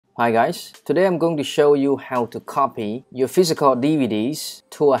Hi guys, today I'm going to show you how to copy your physical DVDs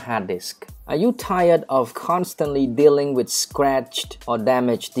to a hard disk. Are you tired of constantly dealing with scratched or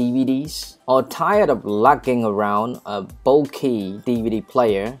damaged DVDs? Or tired of lugging around a bulky DVD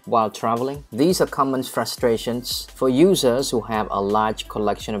player while traveling? These are common frustrations for users who have a large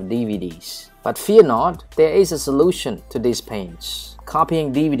collection of DVDs. But fear not, there is a solution to these pains: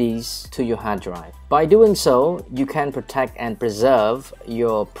 copying DVDs to your hard drive. By doing so, you can protect and preserve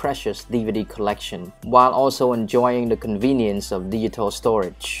your precious DVD collection while also enjoying the convenience of digital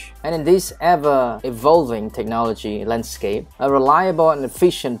storage. And in this ever-evolving technology landscape, a reliable and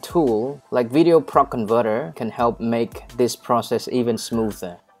efficient tool like VideoProc Converter can help make this process even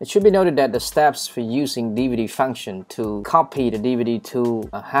smoother. It should be noted that the steps for using DVD function to copy the DVD to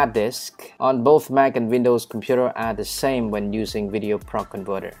a hard disk on both Mac and Windows computer are the same when using VideoProc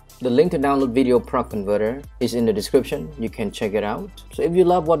Converter. The link to download VideoProc Converter is in the description. You can check it out. So if you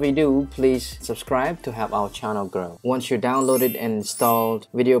love what we do, please subscribe to help our channel grow. Once you're downloaded and installed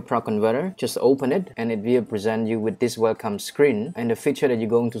VideoProc Converter, just open it and it will present you with this welcome screen, and the feature that you're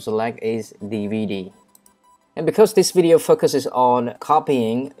going to select is DVD. And because this video focuses on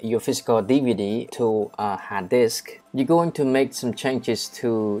copying your physical DVD to a hard disk, you're going to make some changes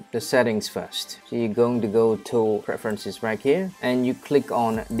to the settings first. So you're going to go to Preferences right here and you click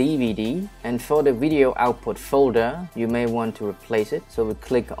on DVD, and for the video output folder you may want to replace it. So we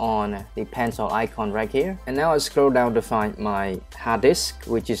click on the pencil icon right here, and now I scroll down to find my hard disk,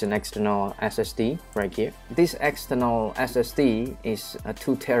 which is an external SSD right here. This external SSD is a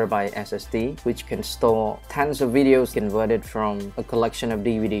 2TB SSD which can store tons of videos converted from a collection of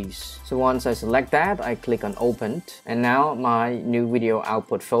DVDs. So once I select that, I click on Open, and now my new video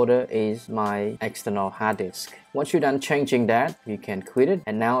output folder is my external hard disk. Once you're done changing that, you can quit it,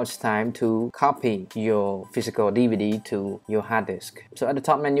 and now it's time to copy your physical DVD to your hard disk. So at the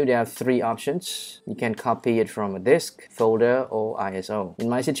top menu there are three options. You can copy it from a disk, folder, or ISO. In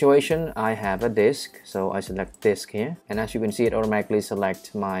my situation, I have a disk, so I select disk here, and as you can see, it automatically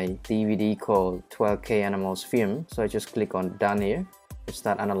selects my DVD called 12K Animals Film. So I just click on Done here.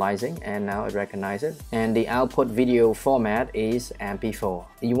 Start analyzing, and now it recognizes it, and the output video format is MP4.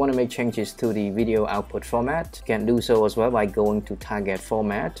 If you want to make changes to the video output format, you can do so as well by going to Target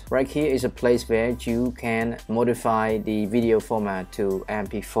Format. Right here is a place where you can modify the video format to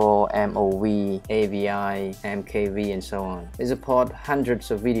MP4, MOV, AVI, MKV, and so on. They support hundreds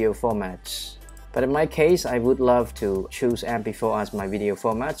of video formats. But in my case, I would love to choose MP4 as my video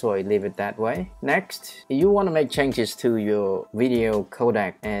format, so I leave it that way. Next, if you want to make changes to your video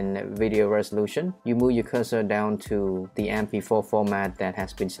codec and video resolution, you move your cursor down to the MP4 format that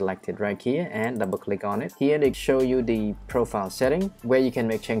has been selected right here and double click on it. Here they show you the profile setting where you can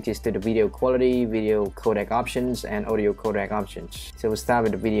make changes to the video quality, video codec options, and audio codec options. So we'll start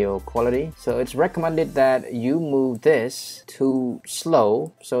with the video quality. So it's recommended that you move this to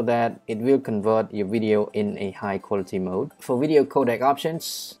slow so that it will convert your video in a high quality mode. For video codec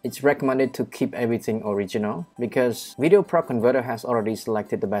options, it's recommended to keep everything original because VideoProc Converter has already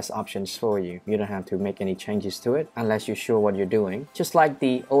selected the best options for you. You don't have to make any changes to it unless you're sure what you're doing. Just like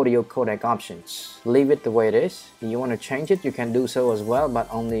the audio codec options, leave it the way it is. If you want to change it, you can do so as well, but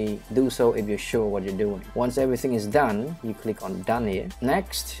only do so if you're sure what you're doing. Once everything is done, you click on Done here.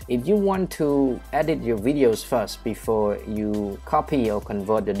 Next, if you want to edit your videos first before you copy or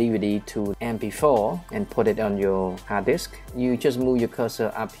convert the DVD to MP4 and put it on your hard disk, you just move your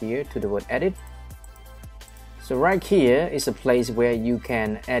cursor up here to the word edit. So right here is a place where you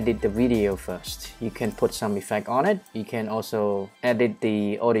can edit the video first. You can put some effect on it. You can also edit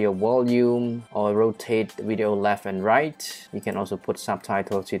the audio volume or rotate the video left and right. You can also put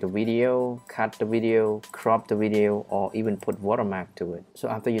subtitles to the video, cut the video, crop the video, or even put watermark to it. So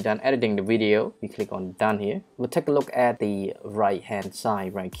after you're done editing the video, you click on Done here. We'll take a look at the right hand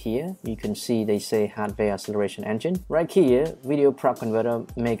side right here. You can see they say Hardware Acceleration Engine. Right here, VideoProc Converter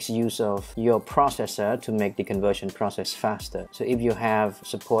makes use of your processor to make the conversion process faster. So if you have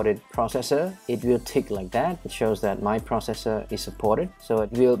supported processor, it will tick like that. It shows that my processor is supported, so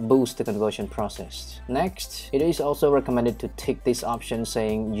it will boost the conversion process. Next, it is also recommended to tick this option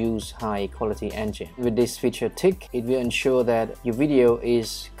saying use high quality engine. With this feature tick, it will ensure that your video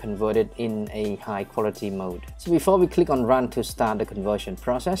is converted in a high quality mode. So before we click on Run to start the conversion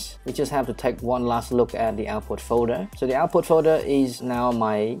process, we just have to take one last look at the output folder. So the output folder is now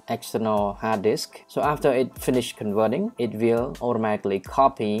my external hard disk. So after it finished converting, it will automatically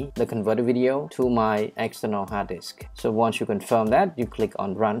copy the converted video to my external hard disk. So once you confirm that, you click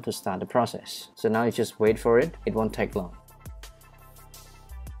on Run to start the process. So now you just wait for it. It won't take long.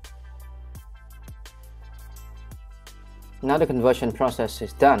 Now the conversion process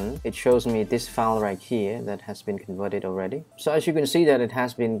is done. It shows me this file right here that has been converted already. So as you can see that it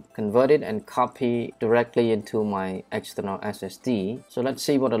has been converted and copied directly into my external SSD. So let's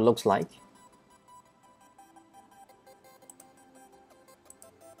see what it looks like.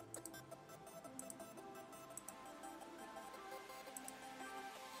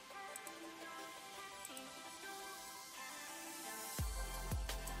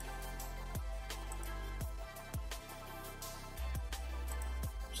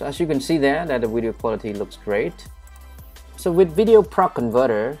 So as you can see there that the video quality looks great. So with VideoProc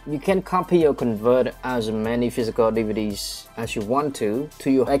Converter, you can copy or convert as many physical DVDs as you want to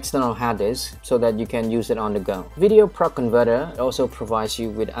your external hard disk so that you can use it on the go. VideoProc Converter also provides you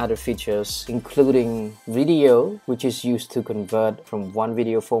with other features including video, which is used to convert from one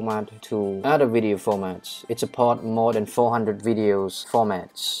video format to other video formats. It supports more than 400 videos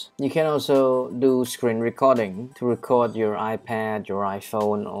formats. You can also do screen recording to record your iPad, your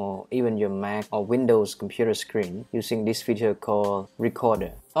iPhone, or even your Mac or Windows computer screen using this feature called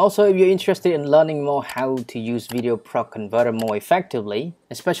Recorder. Also, if you're interested in learning more how to use VideoProc Converter more effectively,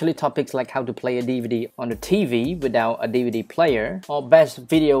 especially topics like how to play a DVD on a TV without a DVD player, or best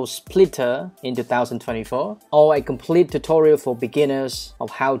video splitter in 2024, or a complete tutorial for beginners of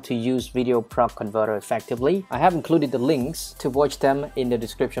how to use VideoProc Converter effectively, I have included the links to watch them in the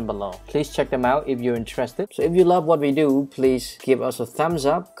description below. Please check them out if you're interested. So if you love what we do, please give us a thumbs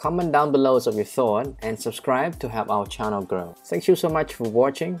up, comment down below of your thought, and subscribe to help our channel grow. Thank you so much for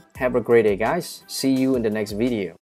watching. Have a great day, guys. See you in the next video.